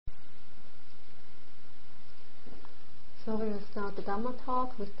So we will start the Dhamma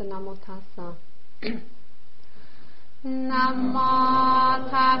talk with the Namo Tassa. Namo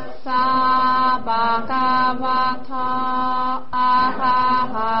Tassa Bhagavato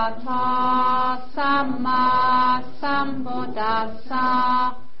Arahato Samma Sambuddhassa.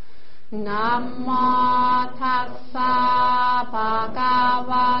 Namo Tassa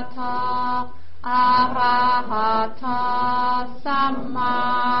Bhagavato Arahato Samma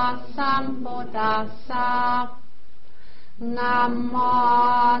Sambuddhassa. Namo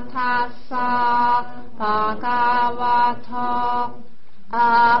Tassa Bhagavato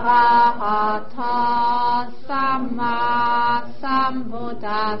Arahato Samma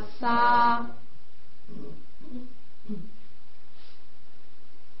Sambuddhassa.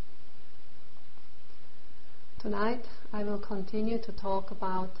 Tonight I will continue to talk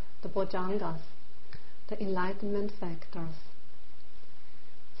about the Bojjhangas, the enlightenment factors.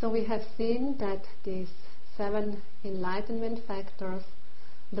 So we have seen that these 7 enlightenment factors,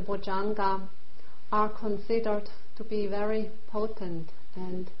 the Bojjhanga, are considered to be very potent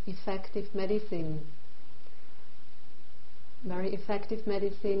and effective medicine. Very effective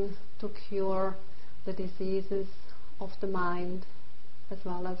medicine to cure the diseases of the mind as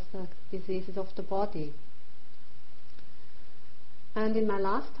well as the diseases of the body. And in my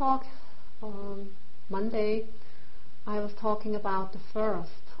last talk on Monday, I was talking about the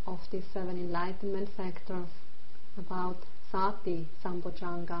first of these 7 enlightenment factors, about Sati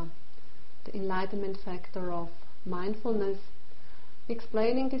Sambojjhanga, the enlightenment factor of mindfulness,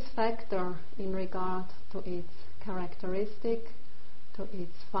 explaining this factor in regard to its characteristic, to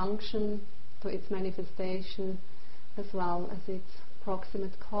its function, to its manifestation, as well as its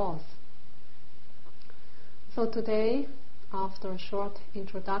proximate cause. So today, after a short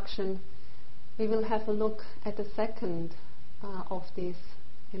introduction, we will have a look at the second of these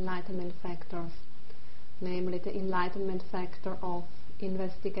enlightenment factors, namely the enlightenment factor of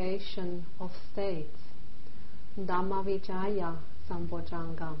investigation of states, Dhamma Vijaya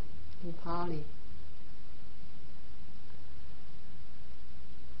Sambojjhanga in Pali.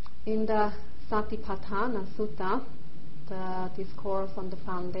 In the Satipatthana Sutta, the discourse on the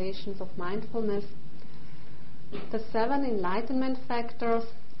foundations of mindfulness, the 7 enlightenment factors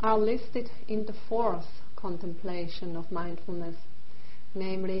are listed in the 4th contemplation of mindfulness,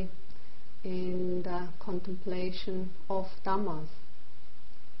 namely in the contemplation of Dhammas.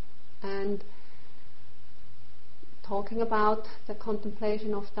 And talking about the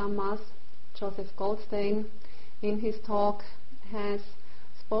contemplation of Dhammas, Joseph Goldstein in his talk has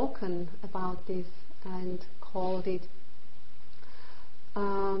spoken about this and called it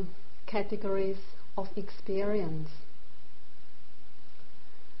categories of experience.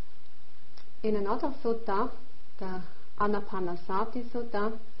 In another sutta, the Anapanasati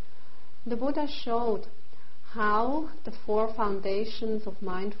Sutta, the Buddha showed how the 4 foundations of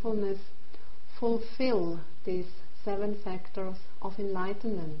mindfulness fulfill these 7 factors of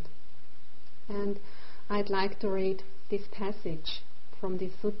enlightenment. And I'd like to read this passage from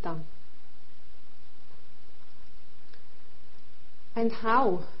this sutta. And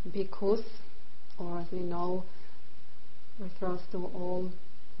how, bhikkhus, or as we know, refers to all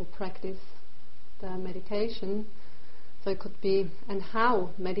who practice the meditation, so it could be, and how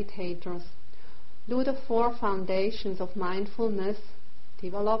meditators do the 4 foundations of mindfulness,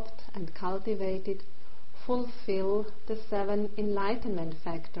 developed and cultivated, fulfill the 7 enlightenment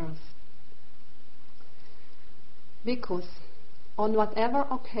factors. Bhikkhus, on whatever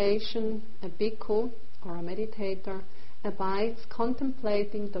occasion a bhikkhu or a meditator abides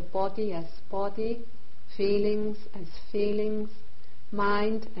contemplating the body as body, feelings as feelings,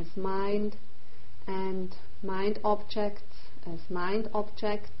 mind as mind, and mind objects as mind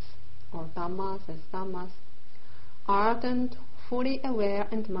objects, or dhammas as dhammas, ardent, fully aware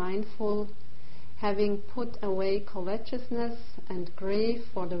and mindful, having put away covetousness and grief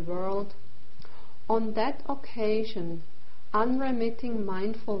for the world, on that occasion unremitting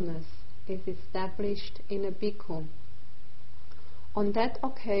mindfulness is established in a bhikkhu. On that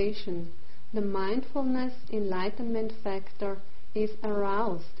occasion the mindfulness enlightenment factor is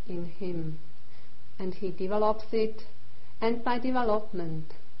aroused in him, and he develops it, and by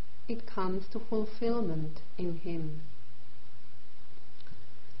development it comes to fulfillment in him.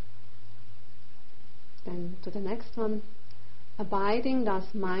 Then to the next one. Abiding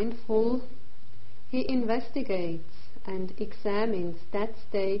thus mindful, he investigates and examines that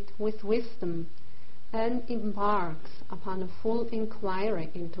state with wisdom and embarks upon a full inquiry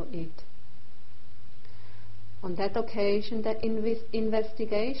into it. On that occasion, the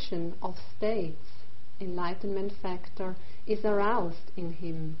investigation of states, enlightenment factor, is aroused in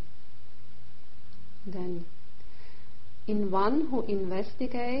him. Then, In one who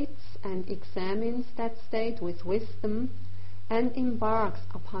investigates and examines that state with wisdom and embarks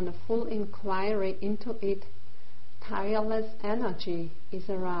upon a full inquiry into it, tireless energy is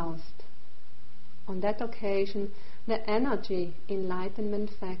aroused. On that occasion, the energy enlightenment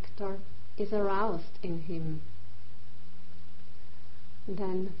factor is aroused in him.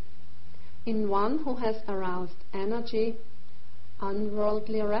 Then, in one who has aroused energy,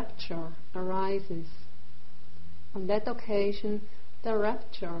 unworldly rapture arises. On that occasion, the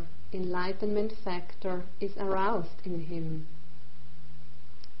rapture enlightenment factor is aroused in him.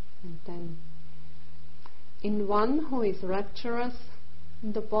 And then, in one who is rapturous,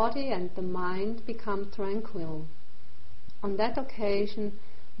 the body and the mind become tranquil. On that occasion,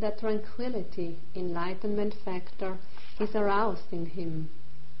 the tranquility enlightenment factor is aroused in him.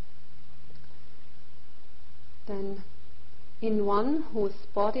 Then, in one whose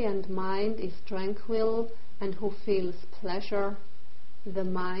body and mind is tranquil and who feels pleasure, the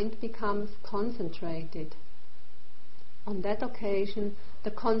mind becomes concentrated. On that occasion,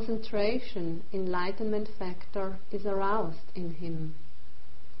 the concentration enlightenment factor is aroused in him.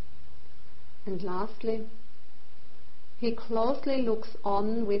 And lastly, he closely looks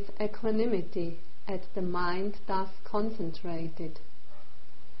on with equanimity at the mind thus concentrated.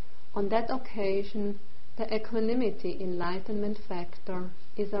 On that occasion, the equanimity enlightenment factor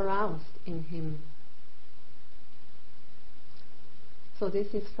is aroused in him. So this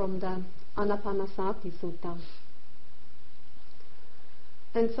is from the Anapanasati Sutta.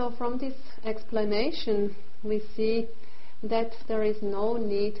 And so from this explanation we see that there is no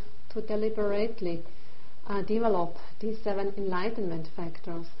need to deliberately develop these 7 enlightenment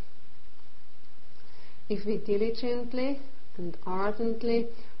factors. If we diligently and ardently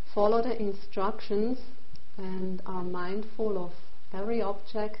follow the instructions and are mindful of every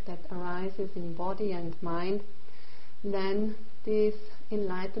object that arises in body and mind, then these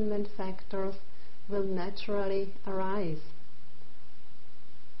enlightenment factors will naturally arise.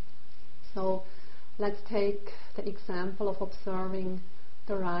 So let's take the example of observing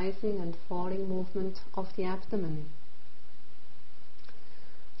the rising and falling movement of the abdomen.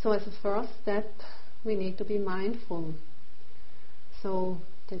 So as a first step, we need to be mindful. So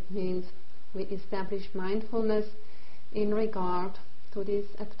that means we establish mindfulness in regard to this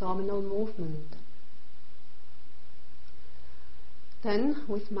abdominal movement. Then,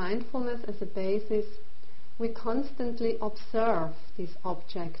 with mindfulness as a basis, we constantly observe this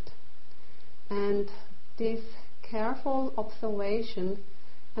object. And this careful observation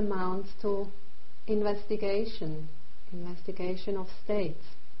amounts to investigation of states,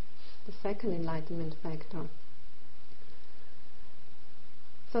 the second enlightenment factor.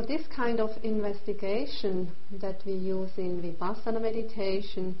 So this kind of investigation that we use in Vipassana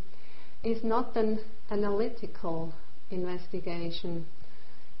meditation is not an analytical investigation.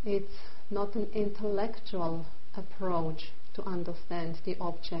 It's not an intellectual approach to understand the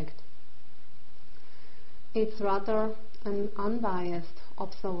object. It's rather an unbiased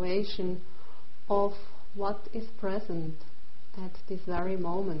observation of what is present at this very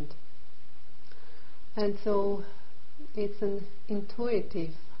moment. And so it's an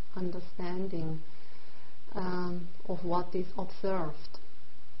intuitive understanding of what is observed.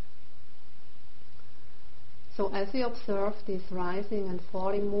 So as we observe this rising and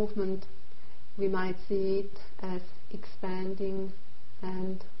falling movement, we might see it as expanding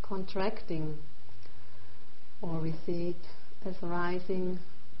and contracting, or we see it as rising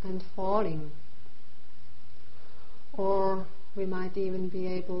and falling, or we might even be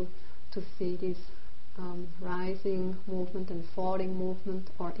able to see this rising movement and falling movement,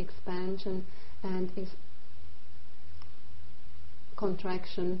 or expansion and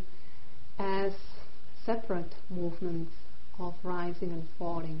contraction, as separate movements of rising and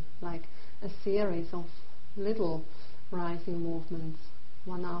falling, like a series of little rising movements,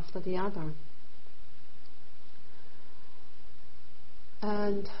 one after the other.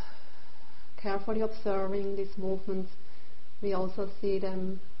 And carefully observing these movements, we also see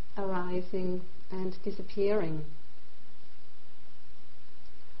them arising and disappearing.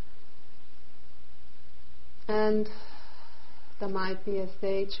 And there might be a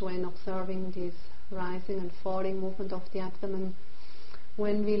stage when observing this rising and falling movement of the abdomen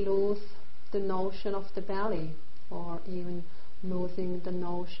when we lose the notion of the belly, or even losing the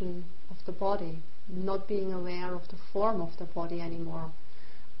notion of the body, not being aware of the form of the body anymore.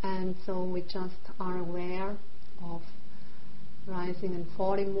 And so we just are aware of rising and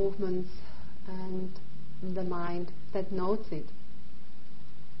falling movements and the mind that notes it.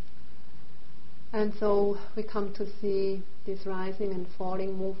 And so we come to see these rising and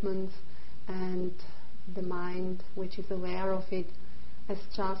falling movements and the mind which is aware of it as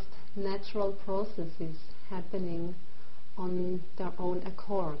just natural processes happening on their own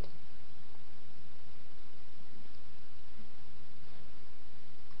accord.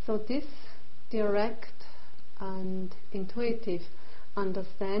 So this direct and intuitive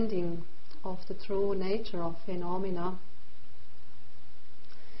understanding of the true nature of phenomena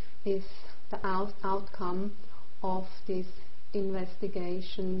is the outcome of this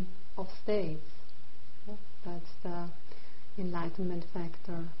investigation of states. That's the enlightenment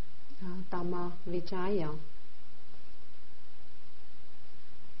factor, Dhamma Vijaya.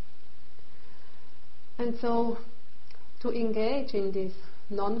 And so, to engage in this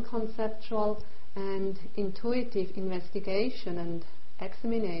non-conceptual and intuitive investigation and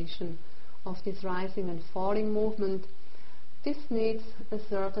examination of this rising and falling movement, this needs a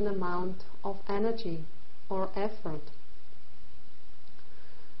certain amount of energy or effort.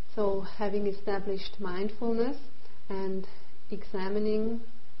 So, having established mindfulness and examining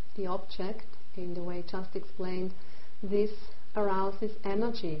the object in the way just explained, this arouses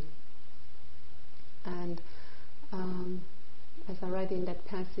energy. And as I read in that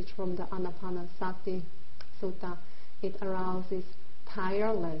passage from the Anapanasati Sutta, it arouses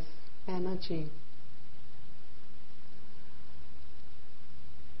tireless energy.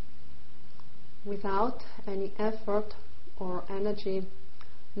 Without any effort or energy,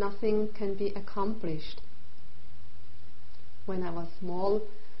 nothing can be accomplished. When I was small,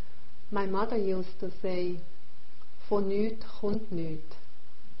 my mother used to say, "Von nüt kommt nüt."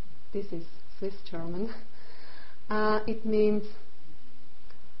 This is Swiss German. It means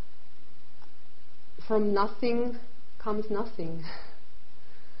from nothing comes nothing.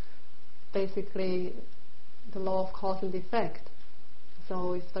 Basically, the law of cause and effect.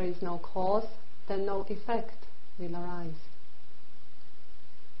 So if there is no cause, then no effect will arise.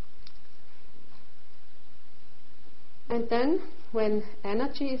 And then, when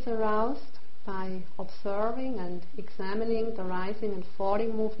energy is aroused by observing and examining the rising and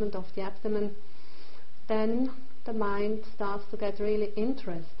falling movement of the abdomen, then the mind starts to get really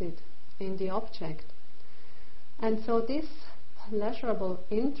interested in the object. And so this pleasurable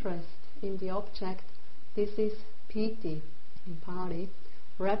interest in the object, this is piti in Pali,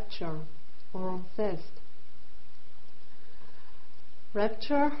 rapture or zest.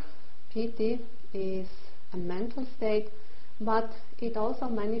 Rapture, piti, is a mental state, but it also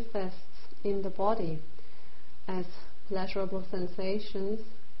manifests in the body as pleasurable sensations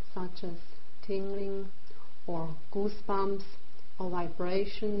such as tingling or goosebumps or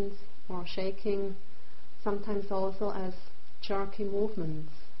vibrations or shaking, sometimes also as jerky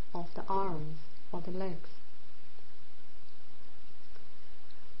movements of the arms or the legs.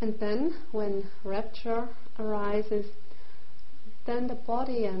 And then when rapture arises, then the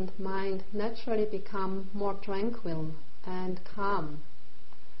body and mind naturally become more tranquil and calm.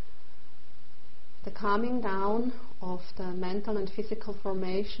 The calming down of the mental and physical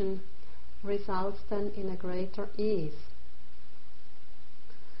formation results then in a greater ease.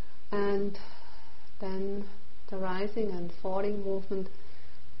 And then the rising and falling movement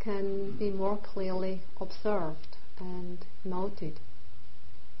can be more clearly observed and noted.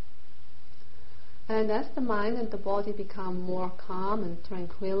 And as the mind and the body become more calm and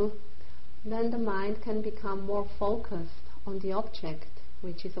tranquil, then the mind can become more focused on the object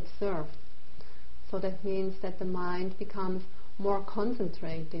which is observed. So that means that the mind becomes more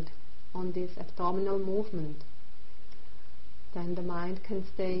concentrated on this abdominal movement. Then the mind can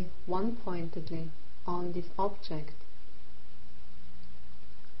stay one-pointedly on this object.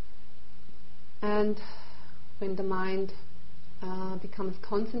 And when the mind becomes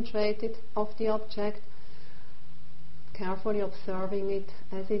concentrated of the object, carefully observing it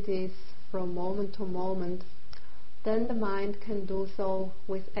as it is from moment to moment, then the mind can do so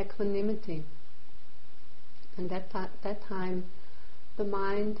with equanimity. And at that time, the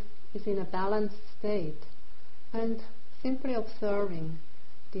mind is in a balanced state and simply observing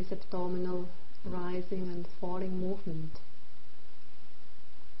this abdominal rising and falling movement.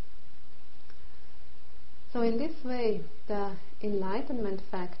 So in this way, the enlightenment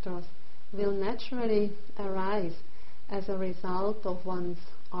factors will naturally arise as a result of one's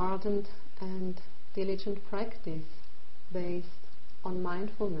ardent and diligent practice based on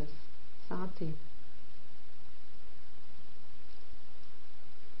mindfulness, sati.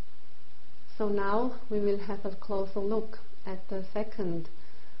 So now we will have a closer look at the second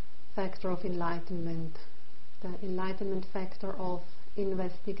factor of enlightenment, the enlightenment factor of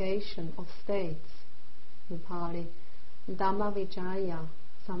investigation of states, in Pali, Dhamma Vijaya,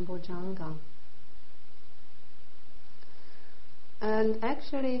 Bojjhanga. And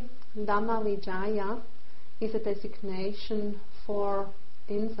actually, Dhamma Vijaya is a designation for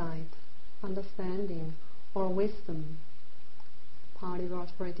insight, understanding, or wisdom. Pali word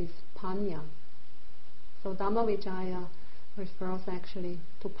for it is panya. So Dhamma Vicaya refers actually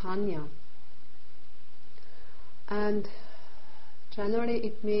to panya. And generally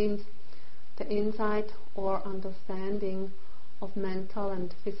it means the insight or understanding of mental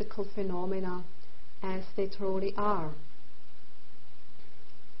and physical phenomena as they truly are.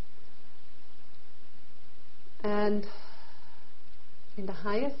 And in the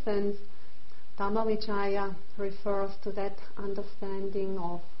highest sense, Dhamma Vicaya refers to that understanding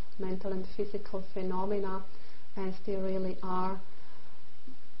of mental and physical phenomena as they really are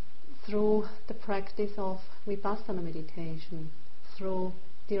through the practice of vipassana meditation, through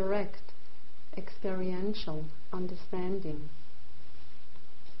direct experiential understanding.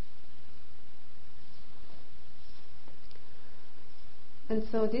 And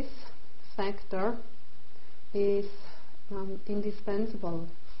so this factor is indispensable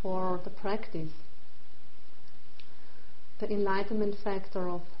for the practice. The enlightenment factor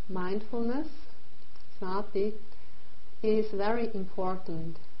of mindfulness, sati, is very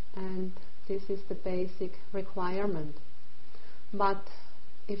important, and this is the basic requirement. But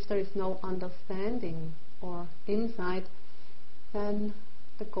if there is no understanding or insight, then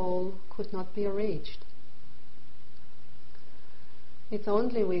the goal could not be reached. It's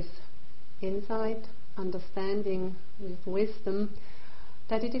only with insight, understanding, with wisdom,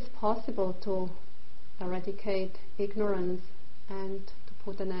 that it is possible to eradicate ignorance and to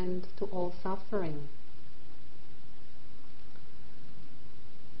put an end to all suffering.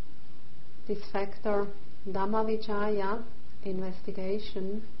 This factor, Dhamma Vicaya,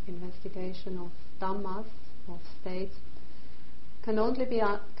 investigation of dhammas, of states, can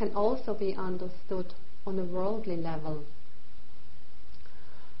also be understood on a worldly level.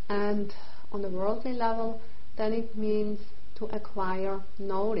 And on a worldly level, then it means to acquire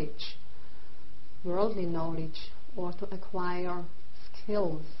knowledge, worldly knowledge, or to acquire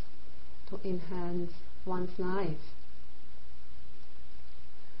skills to enhance one's life.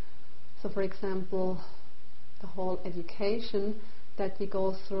 So, for example, the whole education that we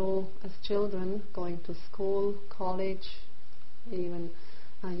go through as children, going to school, college, even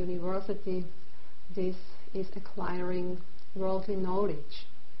university, this is acquiring worldly knowledge.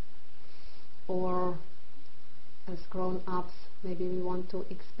 Or as grown-ups, maybe we want to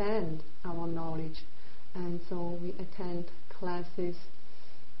expand our knowledge, and so we attend classes,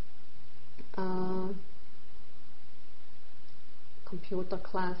 computer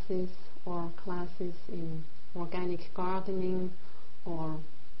classes, or classes in organic gardening, or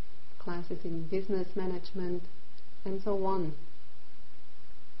classes in business management, and so on.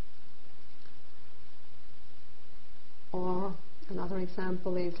 Or another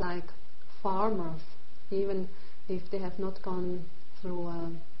example is like farmers, even if they have not gone through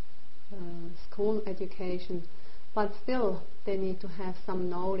a school education, but still they need to have some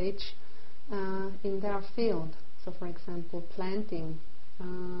knowledge in their field. So, for example, planting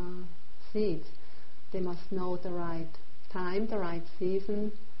seeds, they must know the right time, the right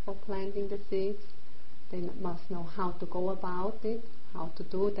season for planting the seeds. They must know how to go about it, how to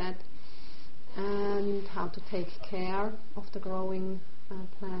do that, and how to take care of the growing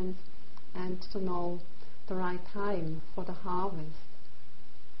plants, and to know the right time for the harvest.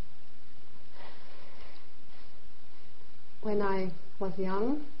 When I was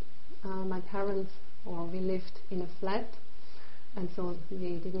young, my parents, we lived in a flat, and so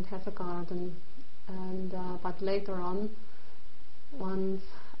we didn't have a garden. And but later on, when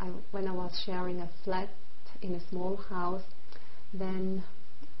I was sharing a flat in a small house, then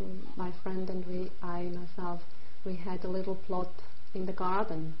my friend and I myself, we had a little plot in the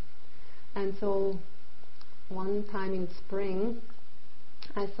garden. And so one time in spring,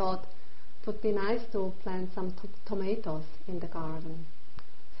 I thought it would be nice to plant some tomatoes in the garden.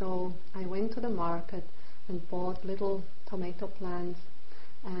 So I went to the market and bought little tomato plants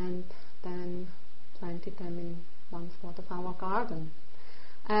and then planted them in one spot of our garden.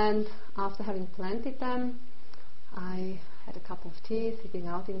 And after having planted them, I had a cup of tea sitting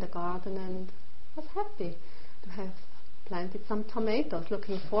out in the garden and was happy to have planted some tomatoes,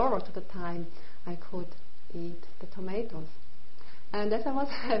 looking forward to the time I could eat the tomatoes. And as I was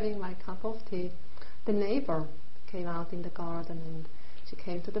having my cup of tea, the neighbor came out in the garden, and she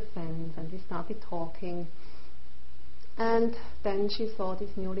came to the fence and we started talking. And then she saw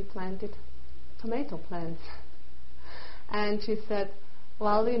these newly planted tomato plants. And she said,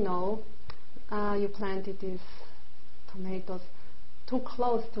 well, you planted these tomatoes too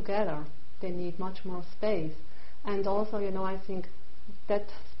close together. They need much more space. And also, I think that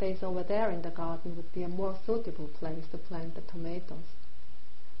space over there in the garden would be a more suitable place to plant the tomatoes.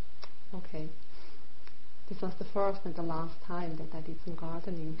 Okay. This was the first and the last time that I did some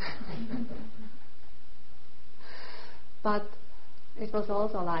gardening. But it was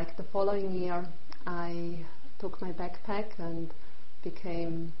also like the following year I took my backpack and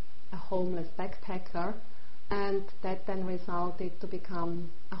became a homeless backpacker, and that then resulted to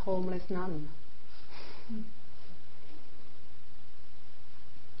become a homeless nun.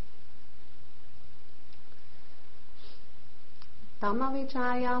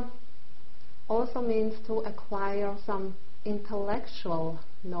 Dhammavijaya also means to acquire some intellectual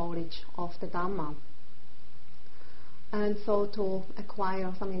knowledge of the Dhamma. And so to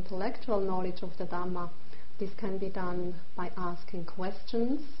acquire some intellectual knowledge of the Dhamma, this can be done by asking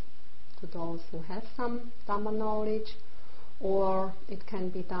questions to those who have some Dhamma knowledge, or it can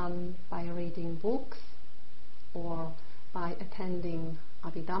be done by reading books, or by attending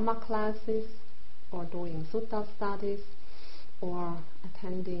Abhidhamma classes, or doing sutta studies, or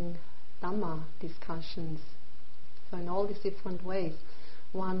attending Dhamma discussions. So in all these different ways,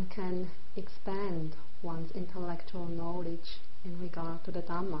 one can expand one's intellectual knowledge in regard to the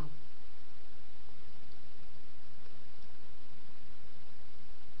Dhamma.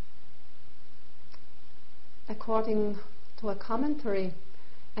 According to a commentary,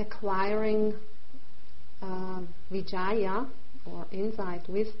 acquiring Vijaya, or insight,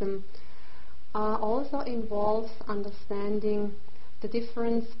 wisdom, also involves understanding the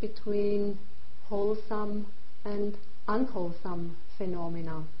difference between wholesome and unwholesome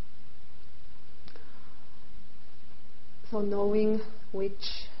phenomena. So knowing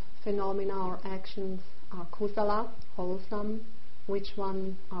which phenomena or actions are kusala, wholesome, which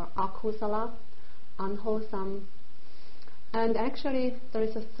one are akusala, unwholesome. And actually there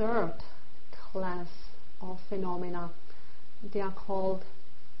is a third class of phenomena. They are called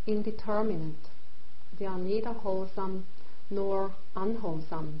indeterminate. They are neither wholesome nor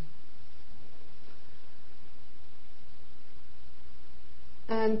unwholesome.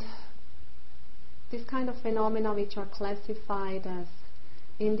 And this kind of phenomena which are classified as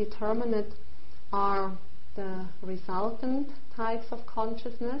indeterminate are the resultant types of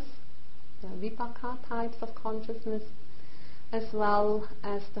consciousness, the vipaka types of consciousness, as well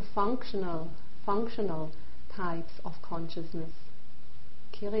as the functional types of consciousness,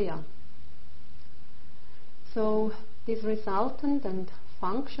 kiriya. So these resultant and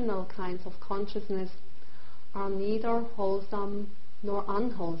functional kinds of consciousness are neither wholesome nor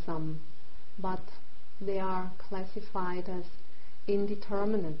unwholesome, but they are classified as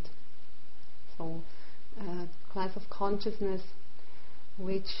indeterminate. So a class of consciousness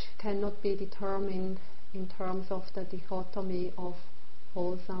which cannot be determined in terms of the dichotomy of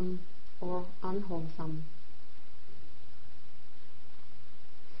wholesome or unwholesome.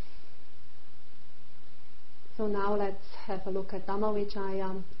 So now let's have a look at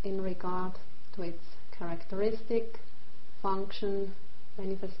Dhammavijaya in regard to its characteristic, function,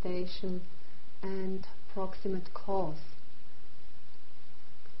 manifestation, and proximate cause.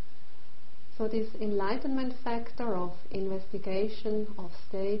 So this enlightenment factor of investigation of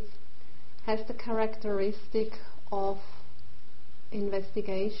states has the characteristic of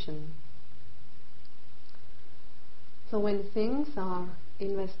investigation. So when things are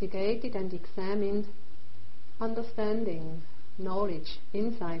investigated and examined, understanding, knowledge,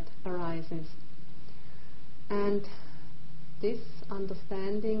 insight arises. And this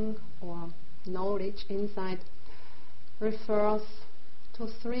understanding or knowledge, insight, refers to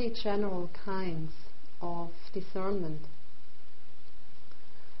three general kinds of discernment.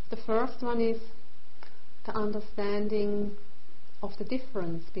 The first one is the understanding of the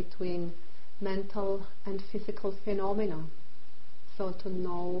difference between mental and physical phenomena. So to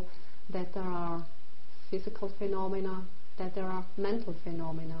know that there are physical phenomena, that there are mental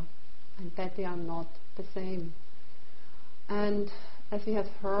phenomena, and that they are not the same. And as we have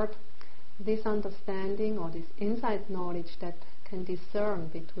heard, this understanding or this insight knowledge that can discern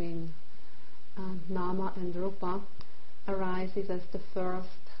between nama and rupa arises as the first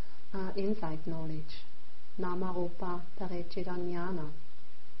insight knowledge, nama rupa pareccheda jnana.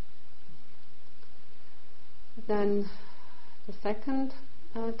 Then the second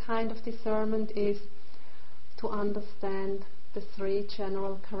kind of discernment is to understand the three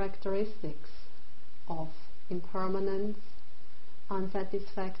general characteristics of impermanence,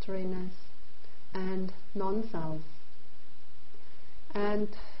 unsatisfactoriness, and non-self. And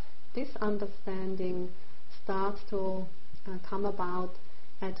this understanding starts to come about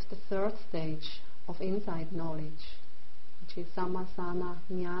at the third stage of insight knowledge, which is sammasana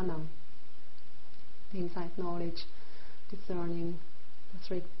jnana, insight knowledge discerning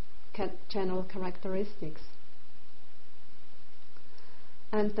three general characteristics.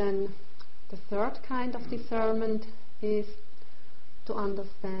 And then the third kind of discernment is to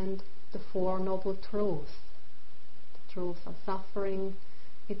understand the Four Noble Truths. The truths of suffering,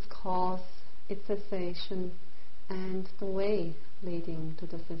 its cause, its cessation, and the way leading to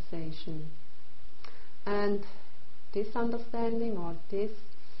the cessation. And this understanding or this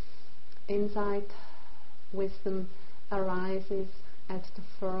insight, wisdom, arises at the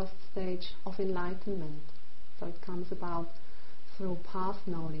first stage of enlightenment. So it comes about through path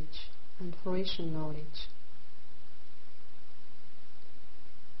knowledge and fruition knowledge.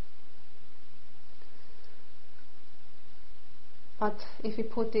 But if we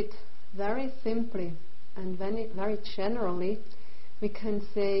put it very simply and very generally, we can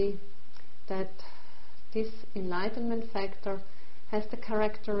say that this enlightenment factor has the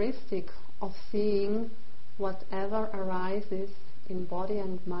characteristic of seeing whatever arises in body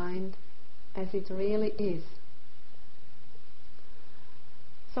and mind as it really is.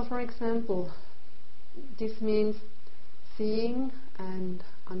 So, for example, this means seeing and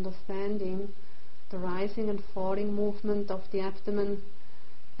understanding the rising and falling movement of the abdomen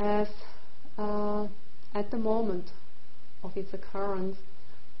as at the moment of its occurrence,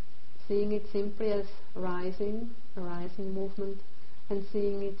 seeing it simply as rising, a rising movement, and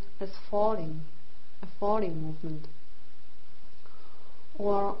seeing it as falling, a falling movement.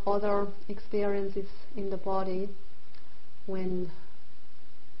 Or other experiences in the body, when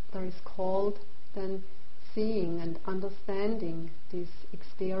there is cold, then seeing and understanding this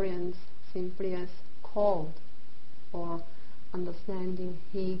experience simply as cold, or understanding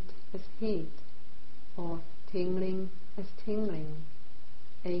heat as heat, or tingling as tingling,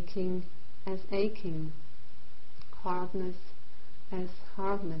 aching as aching, hardness as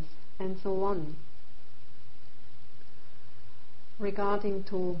hardness, and so on. Regarding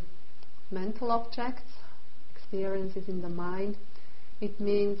to mental objects, experiences in the mind, it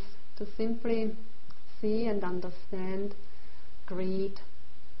means to simply see and understand greed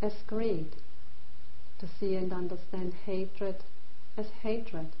as greed, to see and understand hatred as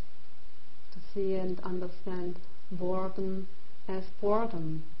hatred, to see and understand boredom as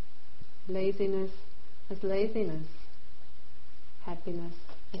boredom, laziness as laziness, happiness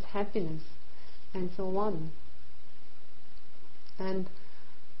as happiness, and so on. And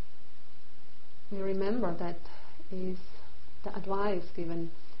we remember that is the advice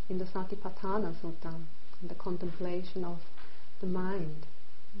given in the Satipatthana Sutta, in the contemplation of the mind.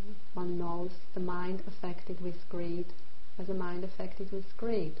 One knows the mind affected with greed as a mind affected with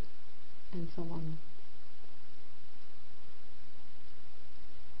greed, and so on.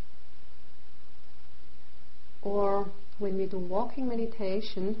 Or when we do walking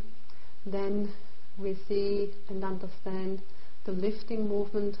meditation, then we see and understand the lifting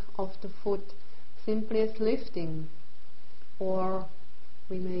movement of the foot simply as lifting, or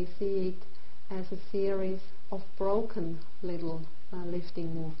we may see it as a series of broken little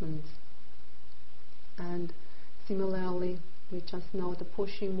lifting movements. And similarly, we just know the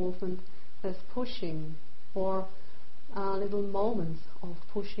pushing movement as pushing, or little moments of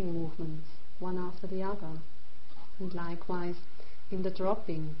pushing movements, one after the other. And likewise in the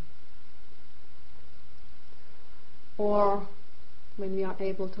dropping. Or when we are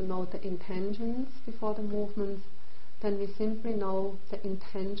able to note the intentions before the movements, then we simply know the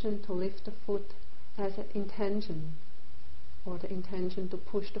intention to lift the foot as an intention, or the intention to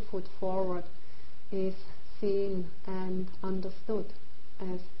push the foot forward is seen and understood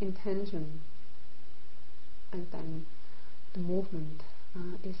as intention, and then the movement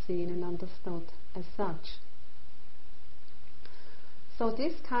is seen and understood as such. So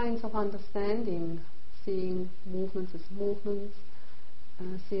these kinds of understanding, seeing movements as movements,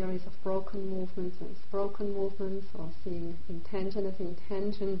 a series of broken movements as broken movements, or seeing intention as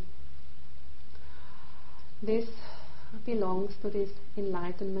intention, this belongs to this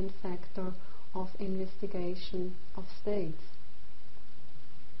enlightenment factor of investigation of states.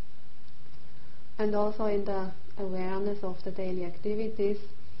 And also in the awareness of the daily activities,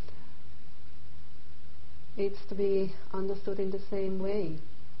 it's to be understood in the same way,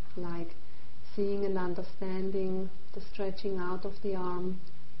 like seeing and understanding the stretching out of the arm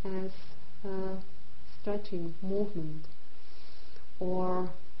as a stretching movement, or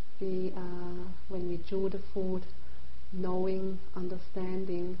when we chew the food, knowing,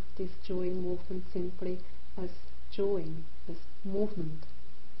 understanding this chewing movement simply as chewing, as movement,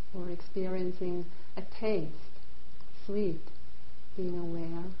 or experiencing a taste, sweet, being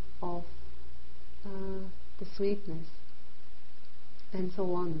aware of the sweetness, and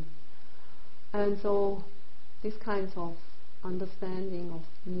so on. And so these kinds of understanding, of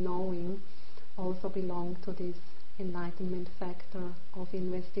knowing, also belong to this enlightenment factor of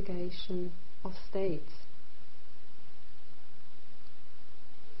investigation of states.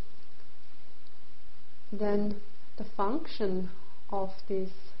 Then the function of this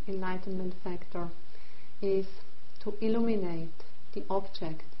enlightenment factor is to illuminate the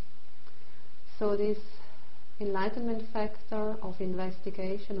object. So this enlightenment factor of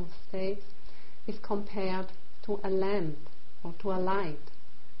investigation of states is compared to a lamp or to a light.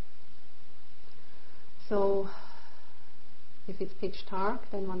 So if it's pitch dark,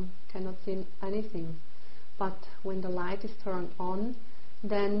 then one cannot see anything. But when the light is turned on,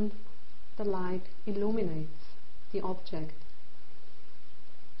 then the light illuminates the object.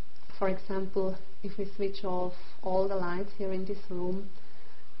 For example, if we switch off all the lights here in this room,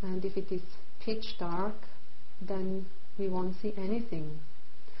 and if it is pitch dark, then we won't see anything.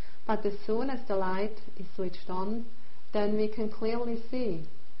 But as soon as the light is switched on, then we can clearly see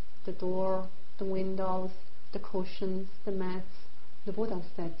the door, the windows, the cushions, the mats, the Buddha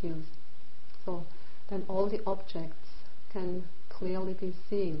statues. So then all the objects can clearly be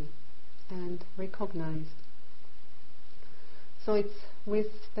seen and recognized. So it's with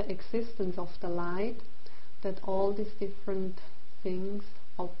the existence of the light that all these different things,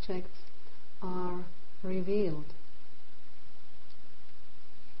 objects, are revealed.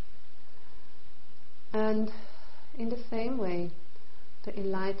 And in the same way, the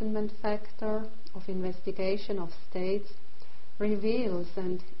enlightenment factor of investigation of states reveals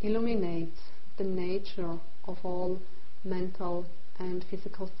and illuminates the nature of all mental and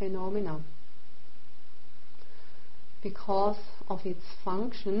physical phenomena. Because its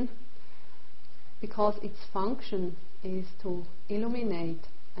function is to illuminate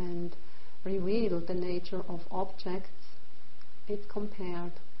and reveal the nature of objects, it's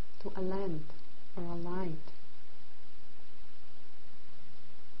compared to a lamp or a light.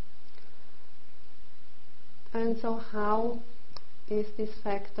 And so how is this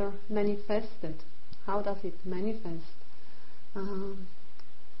factor manifested? How does it manifest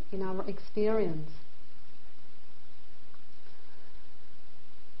in our experience?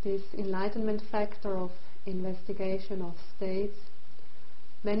 This enlightenment factor of investigation of states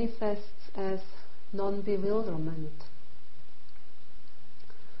manifests as non-bewilderment.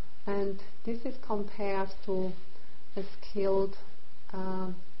 And this is compared to a skilled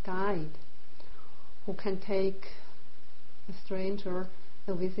guide who can take a stranger,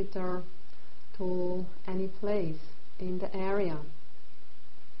 a visitor, to any place in the area.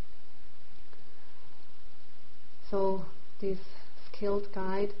 So this skilled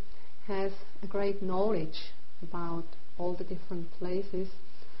guide has a great knowledge about all the different places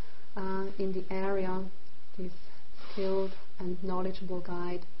in the area. This skilled and knowledgeable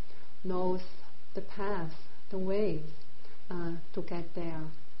guide knows the path, the ways to get there.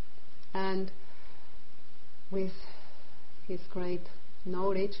 And with his great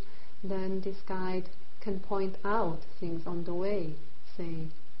knowledge, then this guide can point out things on the way, say,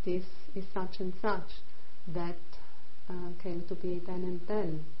 this is such and such, that came to be then and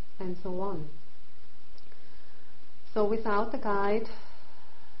then, and so on. So without the guide,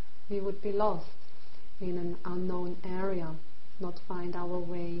 we would be lost in an unknown area, not find our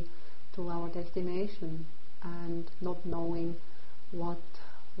way to our destination, and not knowing what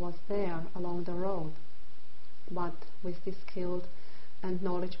was there along the road. But with this skilled and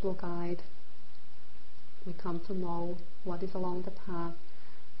knowledgeable guide, we come to know what is along the path,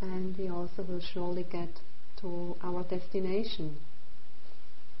 and we also will surely get to our destination.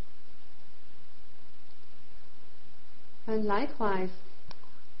 And likewise,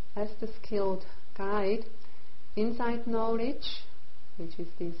 as the skilled guide, insight knowledge, which is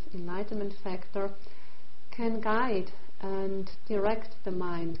this enlightenment factor, can guide and direct the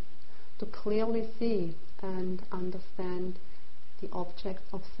mind to clearly see and understand the objects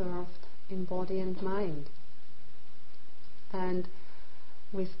observed in body and mind. And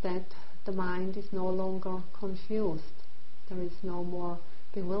with that, the mind is no longer confused. There is no more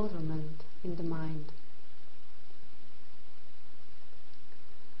bewilderment in the mind.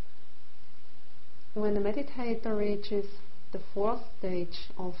 When a meditator reaches the fourth stage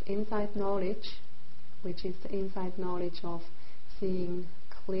of insight knowledge, which is the insight knowledge of seeing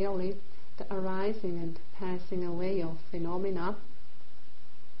clearly the arising and passing away of phenomena,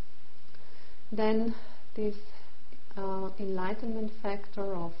 then this enlightenment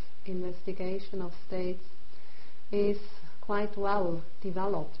factor of investigation of states is quite well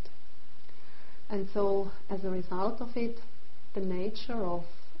developed. And so, as a result of it, the nature of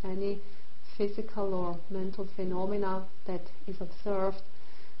any physical or mental phenomena that is observed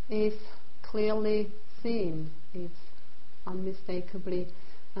is clearly seen, it's unmistakably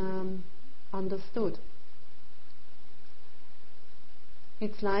understood.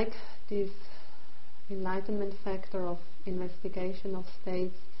 It's like this enlightenment factor of investigation of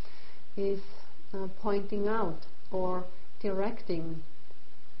states is pointing out or directing,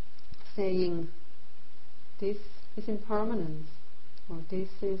 saying this is impermanence, or this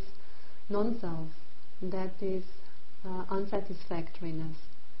is non-self, that is unsatisfactoriness,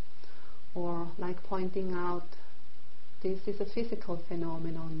 or like pointing out this is a physical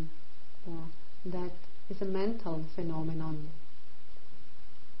phenomenon, or that is a mental phenomenon.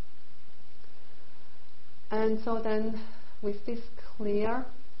 And so then with this clear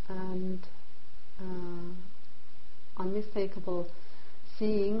and unmistakable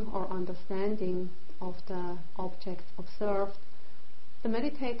seeing or understanding of the objects observed, the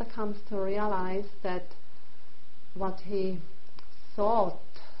meditator comes to realize that what he thought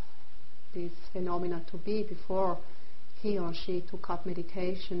these phenomena to be before he or she took up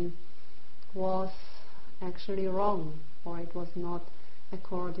meditation was actually wrong, or it was not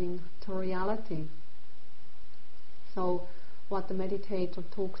according to reality. So what the meditator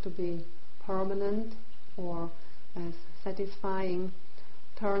took to be permanent or as satisfying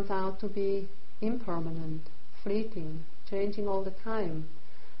turns out to be impermanent, fleeting, changing all the time,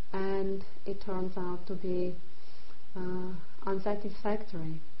 and it turns out to be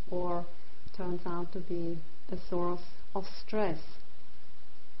unsatisfactory, or turns out to be a source of stress.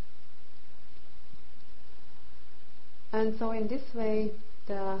 And so in this way,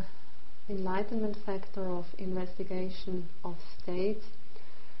 the enlightenment factor of investigation of states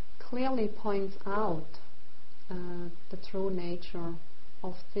clearly points out the true nature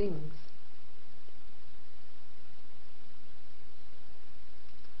of things.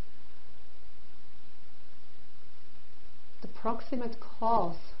 The proximate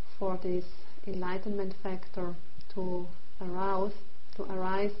cause for this enlightenment factor to arise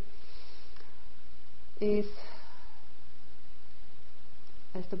is,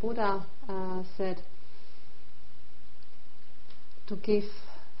 as the Buddha said, to give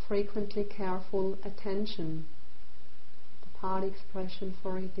frequently careful attention. The Pali expression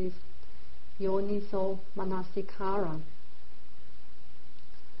for it is yoniso manasikara.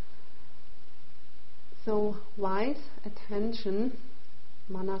 So wise attention,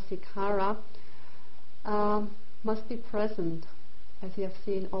 manasikara, must be present, as you have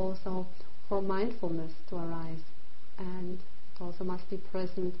seen also, for mindfulness to arise, and it also must be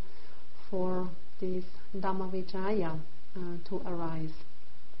present for this Dhammavijaya to arise.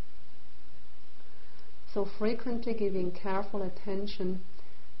 So frequently giving careful attention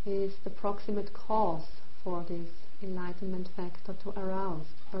is the proximate cause for this enlightenment factor to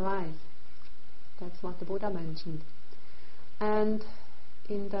arise. That's what the Buddha mentioned. And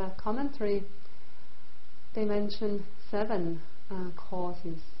in the commentary, they mention 7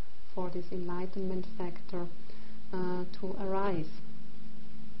 causes for this enlightenment factor to arise.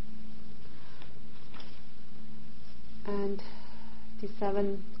 And the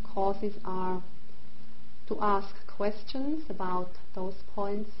 7 causes are to ask questions about those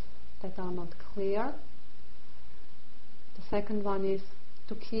points that are not clear. The second one is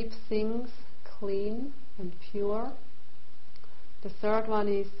to keep things clean and pure. The third one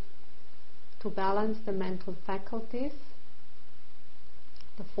is to balance the mental faculties.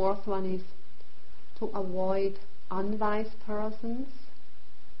 The fourth one is to avoid unwise persons.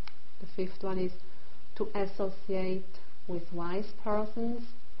 The fifth one is to associate with wise persons.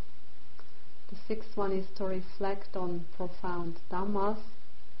 The sixth one is to reflect on profound dhammas.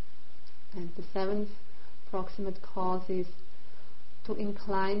 And the 7th proximate cause is to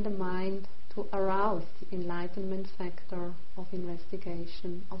incline the mind to arouse the enlightenment factor of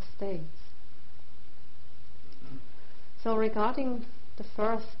investigation of states. So regarding the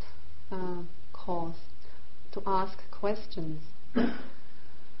first cause, to ask questions.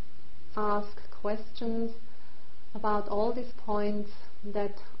 Ask questions about all these points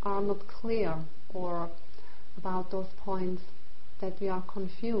that are not clear, or about those points that we are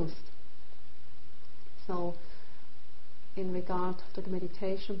confused. So in regard to the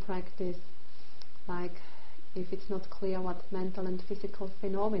meditation practice, like if it's not clear what mental and physical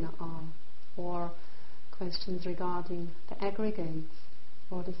phenomena are, or questions regarding the aggregates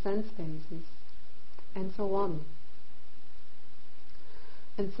or the sense bases, and so on.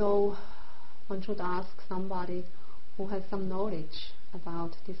 And so one should ask somebody who has some knowledge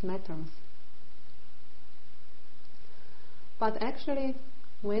about these matters. But actually,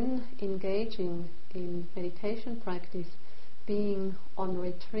 when engaging in meditation practice, being on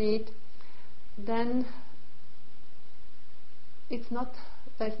retreat, then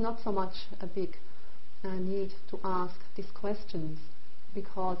there's not so much a big need to ask these questions,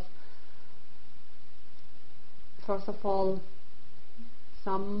 because first of all,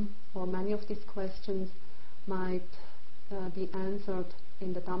 some or many of these questions might be answered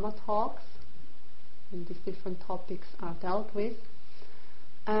in the Dhamma talks, and these different topics are dealt with.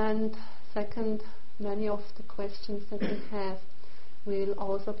 And second, many of the questions that we have will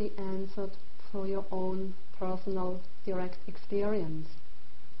also be answered through your own personal direct experience.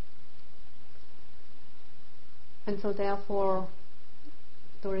 And so therefore,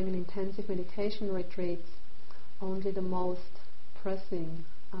 during an intensive meditation retreat, only the most pressing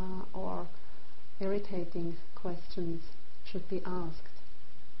or irritating questions should be asked.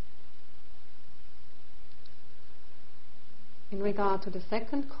 In regard to the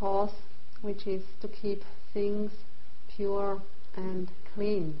second cause, which is to keep things pure and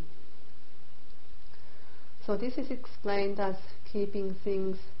clean. So this is explained as keeping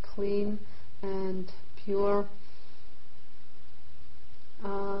things clean and pure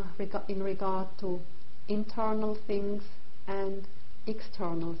in regard to internal things and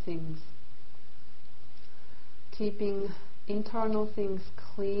external things. Keeping internal things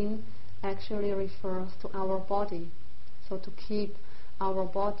clean actually refers to our body. So to keep our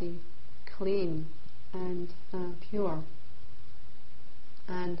body clean and pure.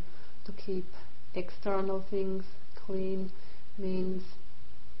 And to keep external things clean means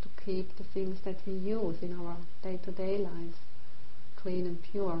to keep the things that we use in our day-to-day lives clean and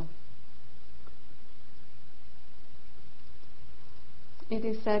pure. It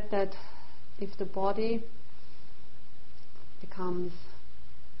is said that if the body becomes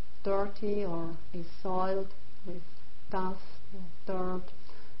dirty or is soiled with dust or dirt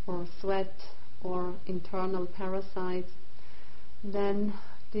or sweat or internal parasites, then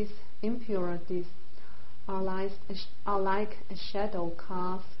these impurities are like a shadow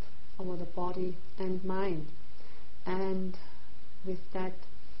cast over the body and mind. And with that,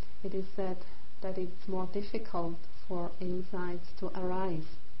 it is said that it's more difficult for insights to arise.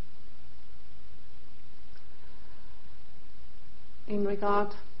 In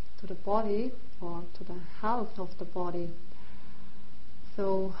regard to the body or to the health of the body,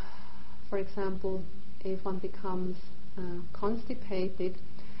 so for example, if one becomes constipated,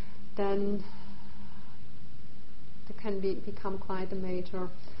 then there can become quite a major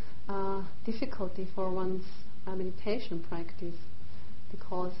difficulty for one's meditation practice,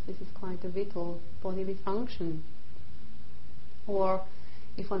 because this is quite a vital bodily function. Or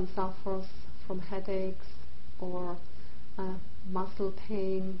if one suffers from headaches or muscle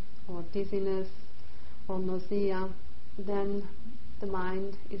pain or dizziness or nausea, then the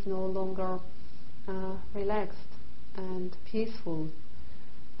mind is no longer relaxed and peaceful.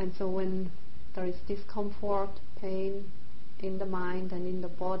 And so when there is discomfort, pain in the mind and in the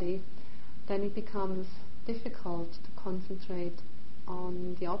body, then it becomes difficult to concentrate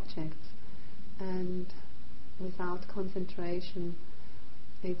on the objects. And without concentration,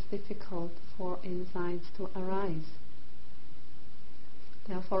 it's difficult for insights to arise.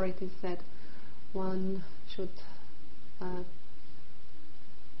 Therefore it is said one should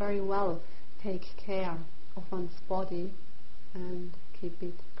very well take care of one's body and keep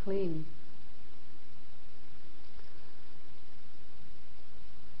it clean.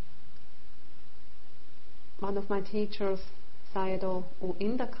 One of my teachers, Sayadaw U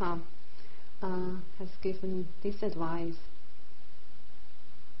Indaka, has given this advice.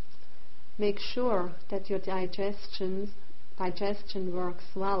 Make sure that your digestion works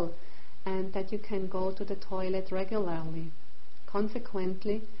well and that you can go to the toilet regularly.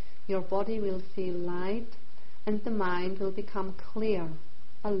 Consequently, your body will feel light and the mind will become clear,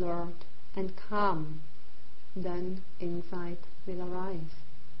 alert and calm. Then insight will arise.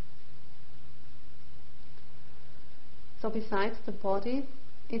 So besides the body,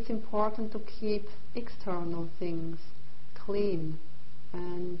 it's important to keep external things clean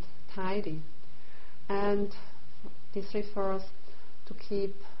and tidy. And this refers to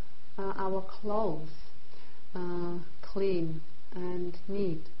keep our clothes clean and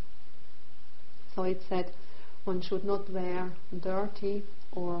neat. So it said one should not wear dirty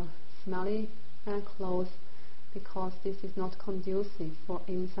or smelly clothes, because this is not conducive for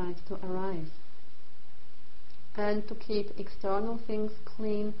insights to arise. And to keep external things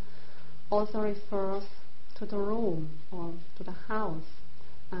clean also refers to the room or to the house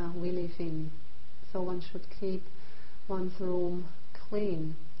we live in. So one should keep one's room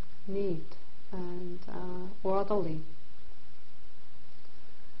clean, neat and orderly.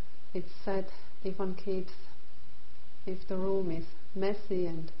 It's said if the room is messy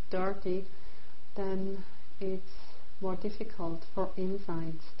and dirty, then it's more difficult for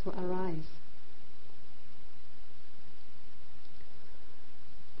insights to arise.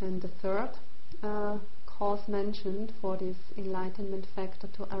 And the third cause mentioned for this enlightenment factor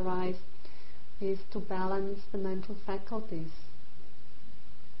to arise is to balance the mental faculties.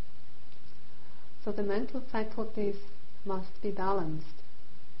 So the mental faculties must be balanced,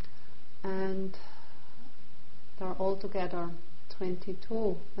 and there are altogether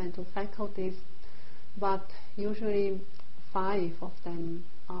 22 mental faculties, but usually 5 of them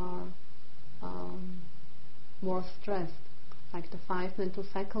are more stressed, like the 5 mental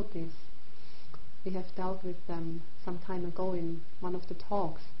faculties. We have dealt with them some time ago in one of the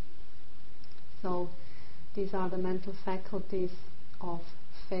talks. So these are the mental faculties of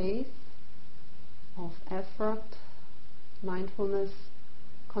faith, of effort, mindfulness,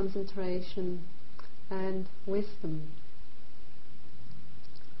 concentration, and wisdom.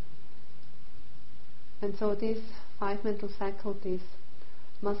 And so these 5 mental faculties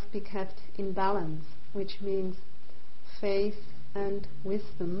must be kept in balance, which means faith and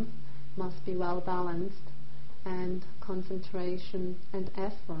wisdom must be well balanced, and concentration and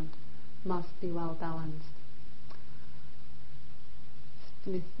effort must be well balanced,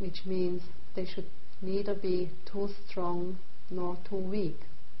 which means they should neither be too strong nor too weak.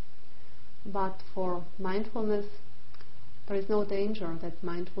 But for mindfulness, there is no danger that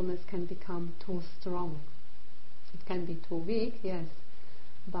mindfulness can become too strong. It can be too weak, yes,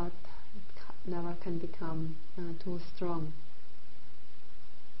 but it never can become too strong.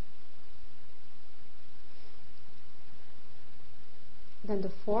 Then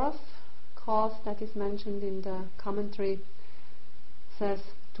the fourth cause that is mentioned in the commentary says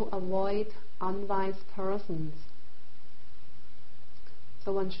to avoid unwise persons.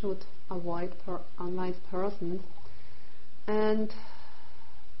 So one should avoid unwise persons. And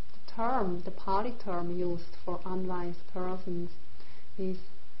the Pali term used for unwise persons is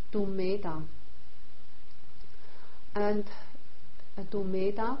dumeda. And a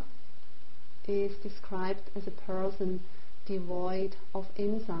dumeda is described as a person devoid of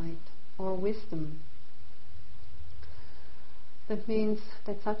insight or wisdom. That means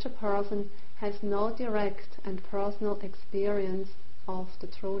that such a person has no direct and personal experience of the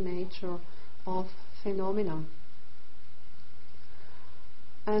true nature of phenomena.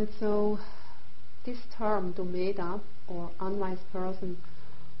 And so this term, dumeda, or unwise person,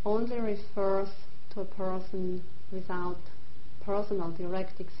 only refers to a person without personal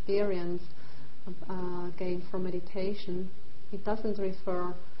direct experience gained from meditation. It doesn't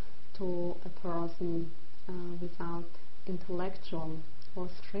refer to a person without intellectual or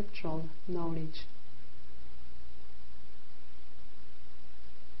scriptural knowledge.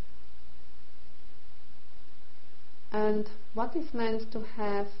 And what is meant to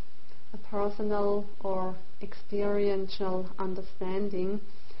have a personal or experiential understanding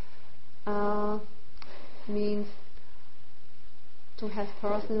means to have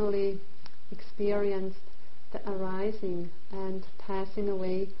personally experienced the arising and passing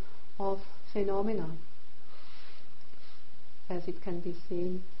away of phenomena, as it can be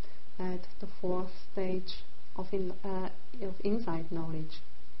seen at the 4th stage of insight knowledge.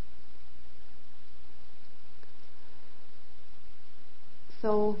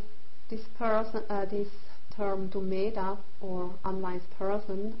 So this term dumeda, or unwise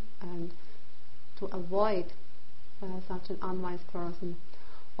person, and to avoid such an unwise person,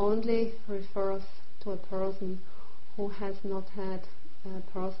 only refers to a person who has not had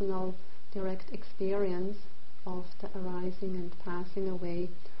personal direct experience of the arising and passing away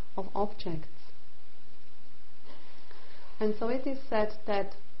of objects. And so it is said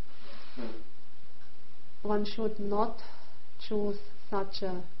that one should not choose such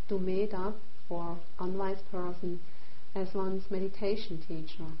a dumeda, or unwise person, as one's meditation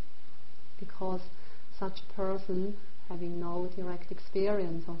teacher, because such a person, having no direct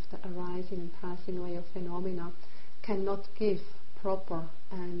experience of the arising and passing away of phenomena, cannot give proper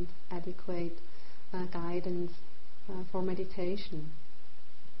and adequate guidance for meditation.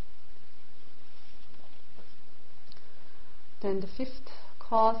 Then the 5th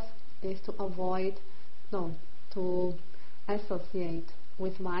cause is to associate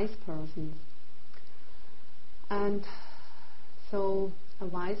with wise persons. And so a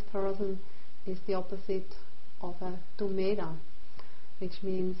wise person is the opposite of a dumeda, which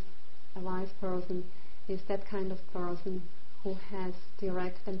means a wise person is that kind of person who has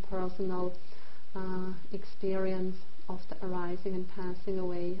direct and personal experience of the arising and passing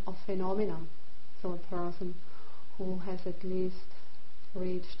away of phenomena. So a person who has at least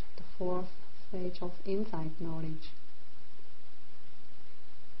reached the 4th stage of insight knowledge.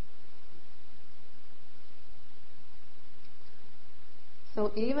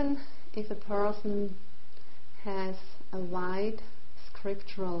 So even if a person has a wide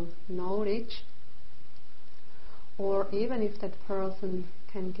scriptural knowledge, or even if that person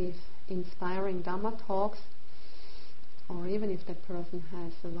can give inspiring Dhamma talks, or even if that person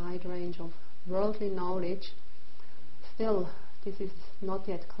has a wide range of worldly knowledge, still this is not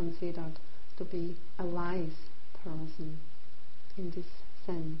yet considered to be a wise person in this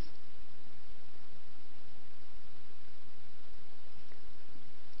sense.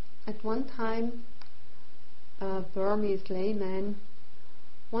 At one time, a Burmese layman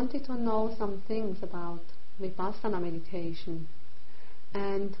wanted to know some things about Vipassana meditation,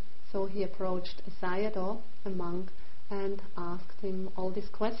 and so he approached a Sayadaw, a monk, and asked him all these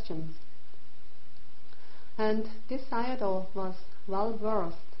questions. And this Sayadaw was well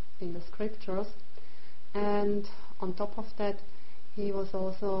versed in the scriptures, and on top of that he was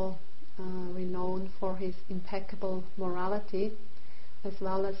also renowned for his impeccable morality, as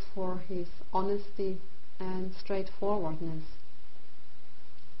well as for his honesty and straightforwardness.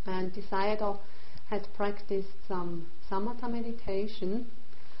 And the Sayadaw had practiced some samatha meditation,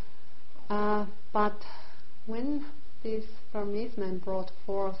 but when this Burmese man brought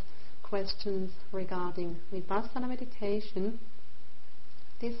forth questions regarding Vipassana meditation,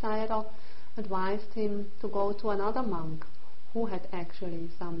 this Sayadaw advised him to go to another monk who had actually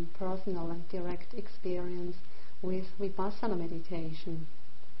some personal and direct experience with Vipassana meditation.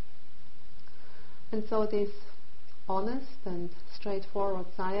 And so this honest and straightforward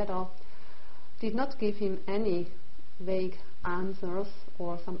Sayadaw did not give him any vague answers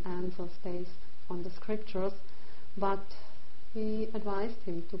or some answers based on the scriptures, but he advised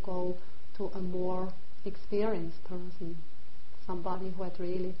him to go to a more experienced person, somebody who had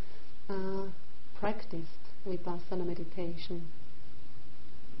really practiced Vipassana meditation.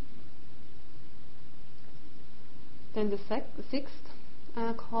 Then the sixth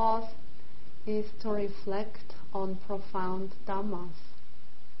cause is to reflect on profound Dhammas.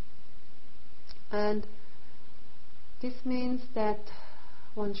 And this means that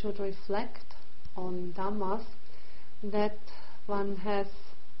one should reflect on Dhammas that one has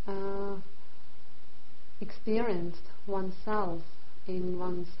experienced oneself in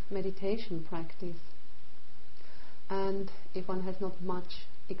one's meditation practice. And if one has not much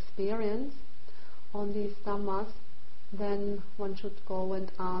experience on these Dhammas, then one should go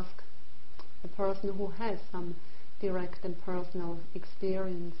and ask a person who has some direct and personal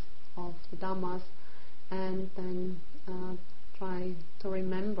experience of the Dhammas, and then try to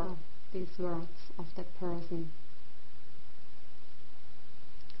remember these words of that person.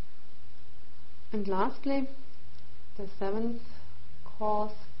 And lastly, the seventh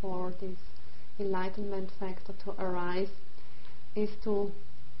cause for this enlightenment factor to arise is to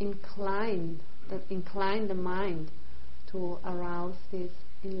incline the mind to arouse this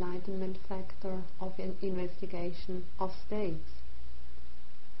enlightenment factor of an investigation of states.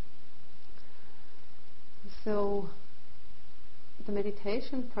 So the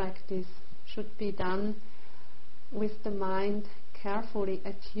meditation practice should be done with the mind carefully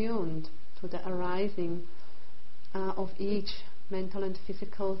attuned to the arising of each mental and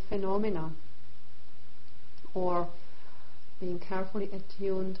physical phenomena, or being carefully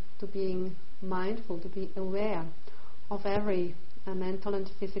attuned to being mindful, to be aware of every mental and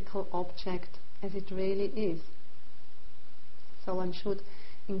physical object as it really is. So one should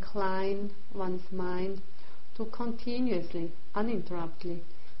incline one's mind to continuously, uninterruptedly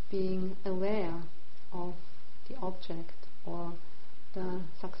being aware of the object or the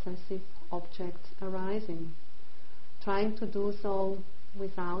successive objects arising, trying to do so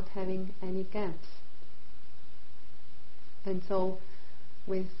without having any gaps. And so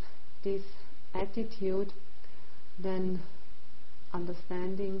with this attitude, then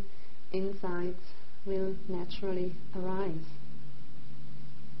understanding, insights will naturally arise.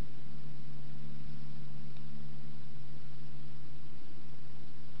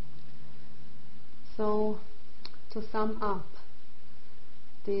 So, to sum up,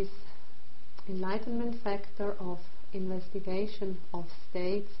 this enlightenment factor of investigation of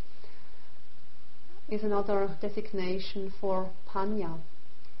states is another designation for panya,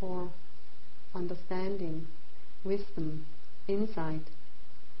 or understanding, wisdom, insight.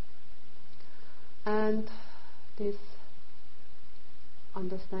 And this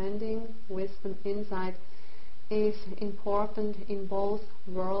understanding, wisdom, insight is important in both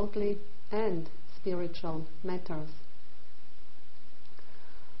worldly and spiritual matters.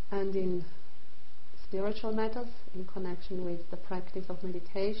 And in spiritual matters, in connection with the practice of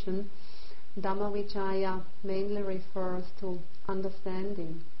meditation, Dhammavicaya mainly refers to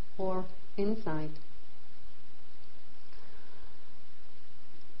understanding or insight.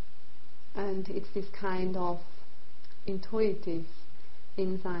 And it's this kind of intuitive,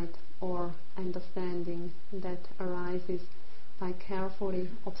 insight or understanding that arises by carefully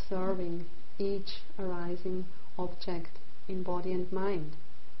observing each arising object in body and mind.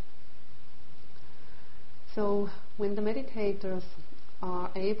 So when the meditators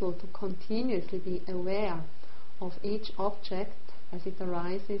are able to continuously be aware of each object as it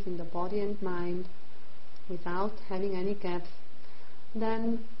arises in the body and mind without having any gaps,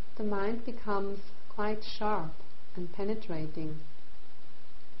 then the mind becomes quite sharp and penetrating.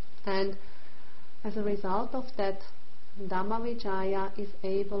 And as a result of that, Dhammavijaya is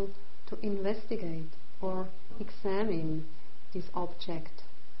able to investigate or examine this object,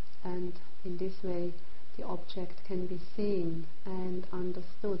 and in this way the object can be seen and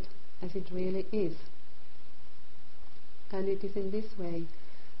understood as it really is. And it is in this way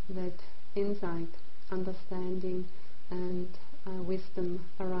that insight, understanding and wisdom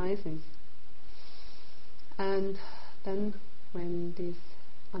arises. And then when this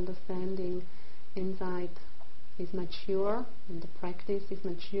understanding, insight is mature and the practice is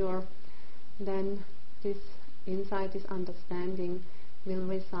mature, then this insight, this understanding will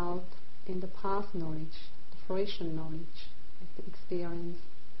result in the path knowledge, the fruition knowledge, the experience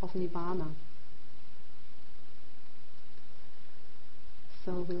of Nibbana.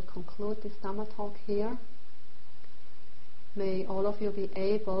 So we'll conclude this Dhamma talk here. May all of you be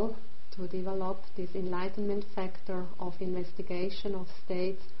able to develop this enlightenment factor of investigation of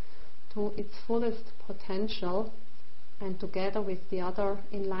states to its fullest potential, and together with the other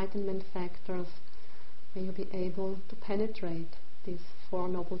enlightenment factors, may you be able to penetrate these Four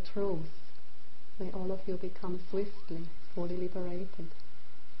Noble Truths. May all of you become swiftly, fully liberated.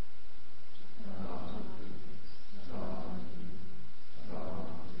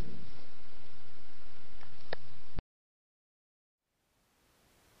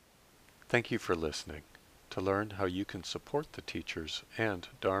 Thank you for listening. To learn how you can support the teachers and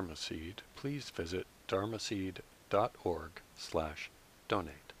Dharma Seed, please visit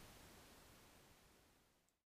dharmaseed.org/donate.